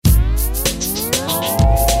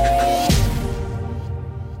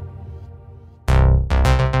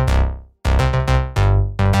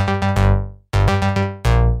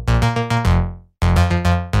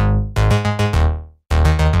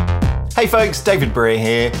folks, David Breer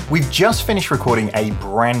here. We've just finished recording a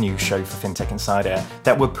brand new show for Fintech Insider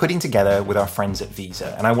that we're putting together with our friends at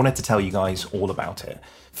Visa, and I wanted to tell you guys all about it.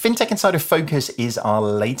 Fintech Insider Focus is our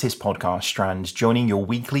latest podcast strand, joining your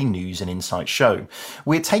weekly news and insight show.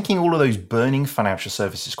 We're taking all of those burning financial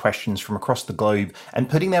services questions from across the globe and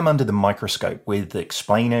putting them under the microscope with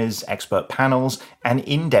explainers, expert panels, and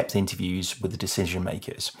in-depth interviews with the decision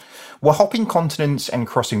makers. We're hopping continents and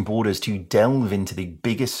crossing borders to delve into the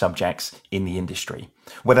biggest subjects in the industry.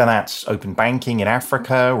 Whether that's open banking in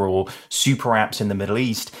Africa or super apps in the Middle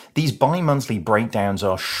East, these bi-monthly breakdowns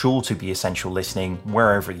are sure to be essential listening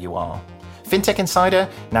wherever you are. Fintech Insider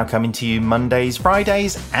now coming to you Mondays,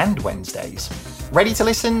 Fridays, and Wednesdays. Ready to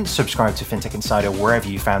listen? Subscribe to Fintech Insider wherever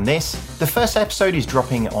you found this. The first episode is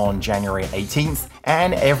dropping on January 18th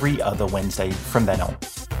and every other Wednesday from then on.